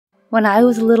When I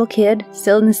was a little kid,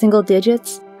 still in the single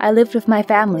digits, I lived with my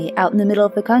family out in the middle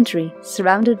of the country,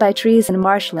 surrounded by trees and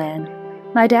marshland.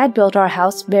 My dad built our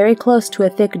house very close to a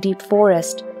thick, deep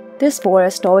forest. This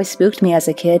forest always spooked me as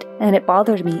a kid, and it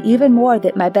bothered me even more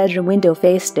that my bedroom window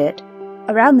faced it.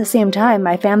 Around the same time,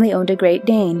 my family owned a Great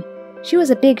Dane. She was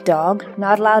a big dog,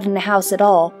 not allowed in the house at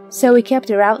all, so we kept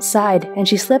her outside, and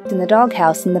she slept in the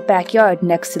doghouse in the backyard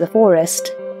next to the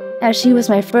forest. As she was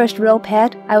my first real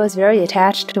pet, I was very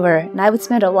attached to her, and I would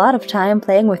spend a lot of time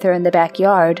playing with her in the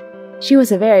backyard. She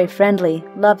was a very friendly,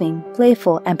 loving,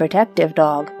 playful, and protective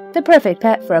dog, the perfect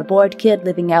pet for a bored kid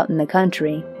living out in the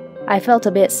country. I felt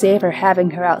a bit safer having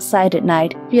her outside at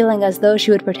night, feeling as though she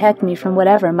would protect me from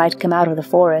whatever might come out of the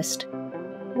forest.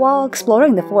 While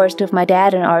exploring the forest with my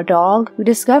dad and our dog, we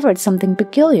discovered something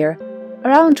peculiar.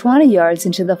 Around 20 yards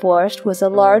into the forest was a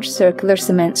large circular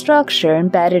cement structure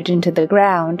embedded into the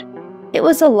ground. It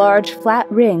was a large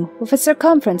flat ring with a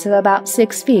circumference of about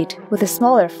 6 feet, with a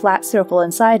smaller flat circle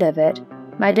inside of it.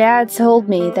 My dad told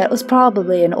me that it was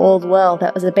probably an old well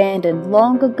that was abandoned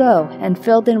long ago and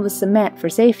filled in with cement for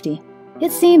safety.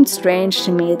 It seemed strange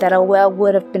to me that a well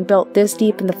would have been built this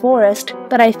deep in the forest,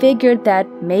 but I figured that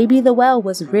maybe the well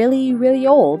was really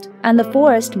old, and the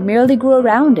forest merely grew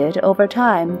around it over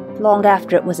time, long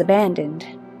after it was abandoned.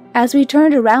 As we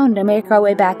turned around to make our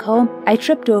way back home, I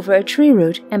tripped over a tree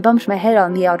root and bumped my head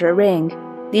on the outer ring.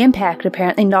 The impact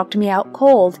apparently knocked me out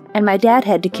cold, and my dad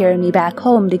had to carry me back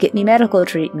home to get me medical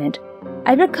treatment.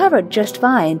 I recovered just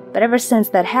fine, but ever since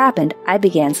that happened, I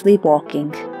began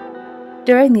sleepwalking.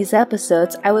 During these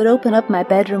episodes, I would open up my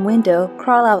bedroom window,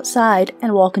 crawl outside,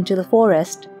 and walk into the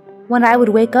forest. When I would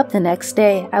wake up the next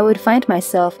day, I would find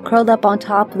myself curled up on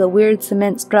top of the weird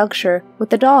cement structure with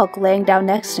the dog laying down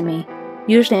next to me.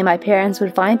 Usually my parents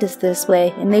would find us this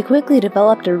way, and they quickly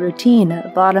developed a routine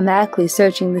of automatically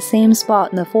searching the same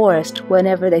spot in the forest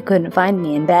whenever they couldn't find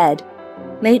me in bed.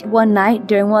 Late one night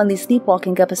during one of these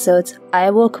sleepwalking episodes, I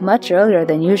awoke much earlier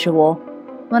than usual.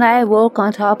 When I awoke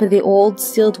on top of the old,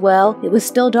 sealed well, it was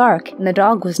still dark, and the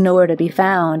dog was nowhere to be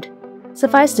found.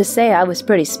 Suffice to say, I was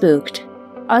pretty spooked.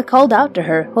 I called out to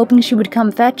her, hoping she would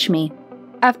come fetch me.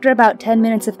 After about 10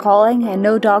 minutes of calling and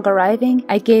no dog arriving,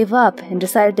 I gave up and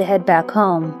decided to head back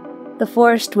home. The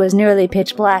forest was nearly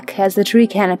pitch black as the tree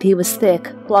canopy was thick,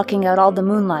 blocking out all the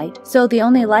moonlight, so the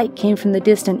only light came from the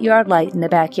distant yard light in the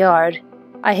backyard.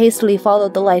 I hastily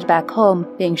followed the light back home,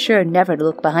 being sure never to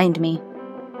look behind me.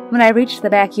 When I reached the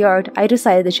backyard, I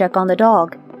decided to check on the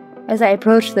dog. As I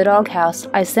approached the doghouse,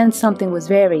 I sensed something was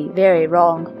very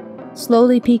wrong.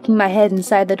 Slowly peeking my head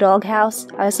inside the doghouse,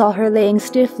 I saw her laying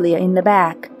stiffly in the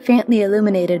back, faintly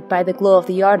illuminated by the glow of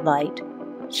the yard light.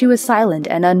 She was silent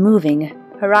and unmoving.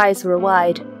 Her eyes were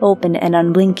wide, open and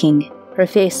unblinking. Her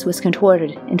face was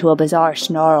contorted into a bizarre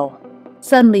snarl.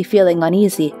 Suddenly feeling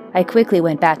uneasy, I quickly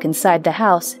went back inside the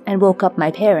house and woke up my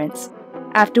parents.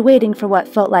 After waiting for what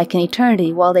felt like an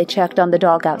eternity while they checked on the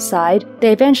dog outside,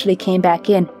 they eventually came back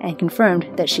in and confirmed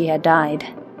that she had died.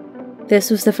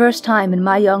 This was the first time in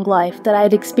my young life that I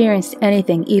had experienced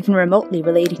anything even remotely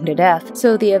relating to death,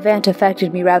 so the event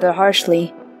affected me rather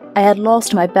harshly. I had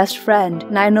lost my best friend,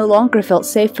 and I no longer felt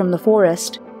safe from the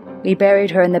forest. We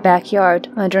buried her in the backyard,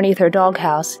 underneath her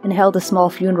doghouse, and held a small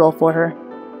funeral for her.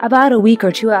 About a week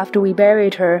or two after we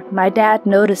buried her, my dad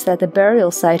noticed that the burial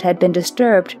site had been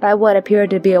disturbed by what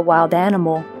appeared to be a wild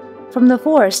animal. From the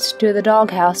forest to the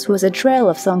doghouse was a trail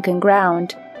of sunken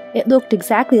ground. It looked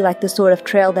exactly like the sort of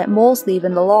trail that moles leave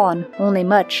in the lawn, only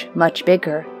much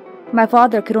bigger. My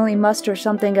father could only muster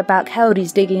something about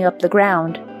coyotes digging up the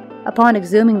ground. Upon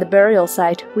exhuming the burial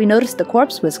site, we noticed the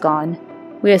corpse was gone.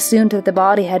 We assumed that the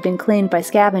body had been claimed by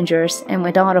scavengers and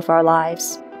went on with our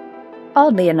lives.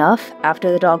 Oddly enough, after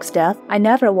the dog's death, I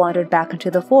never wandered back into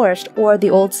the forest or the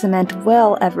old cement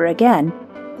well ever again.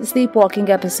 The sleepwalking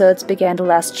episodes began to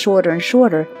last shorter and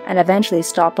shorter, and eventually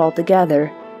stopped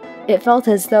altogether. It felt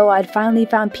as though I'd finally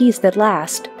found peace at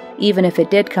last, even if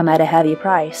it did come at a heavy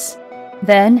price.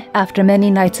 Then, after many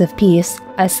nights of peace,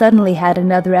 I suddenly had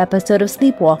another episode of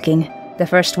sleepwalking, the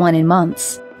first one in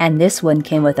months, and this one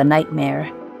came with a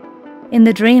nightmare. In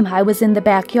the dream, I was in the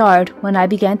backyard when I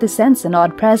began to sense an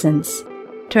odd presence.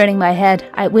 Turning my head,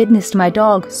 I witnessed my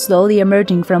dog slowly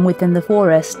emerging from within the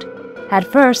forest. At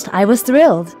first, I was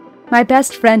thrilled. My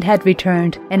best friend had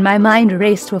returned, and my mind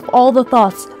raced with all the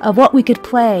thoughts of what we could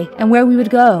play and where we would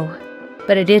go.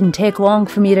 But it didn't take long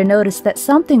for me to notice that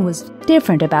something was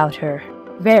different about her.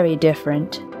 Very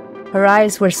different. Her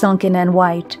eyes were sunken and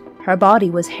white. Her body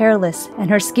was hairless, and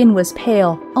her skin was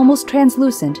pale, almost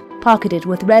translucent, pocketed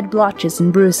with red blotches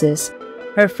and bruises.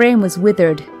 Her frame was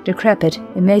withered, decrepit,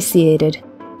 emaciated.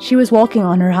 She was walking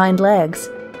on her hind legs.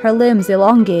 her limbs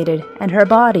elongated, and her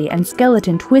body and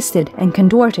skeleton twisted and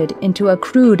contorted into a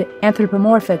crude,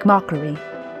 anthropomorphic mockery.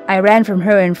 I ran from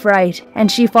her in fright,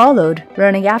 and she followed,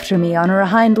 running after me on her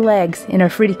hind legs in a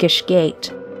freakish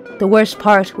gait. The worst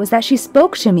part was that she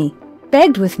spoke to me,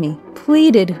 begged with me,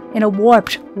 pleaded in a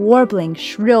warped, warbling,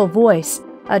 shrill voice,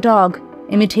 a dog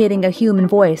imitating a human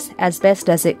voice as best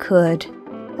as it could.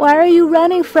 "Why are you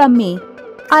running from me?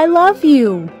 I love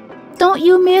you. Don't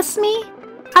you miss me?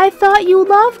 I thought you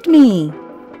loved me."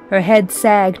 Her head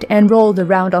sagged and rolled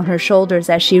around on her shoulders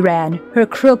as she ran, her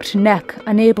crooked neck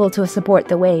unable to support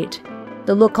the weight.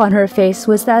 The look on her face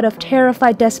was that of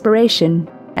terrified desperation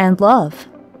and love,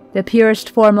 the purest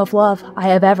form of love I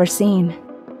have ever seen.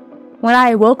 When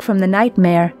I awoke from the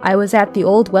nightmare, I was at the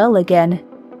old well again.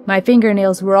 My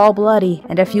fingernails were all bloody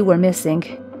and a few were missing.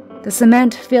 The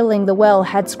cement filling the well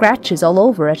had scratches all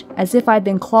over it, as if I'd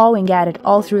been clawing at it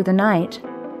all through the night.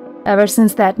 Ever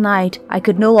since that night, I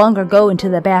could no longer go into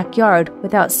the backyard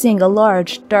without seeing a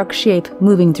large, dark shape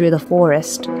moving through the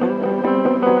forest.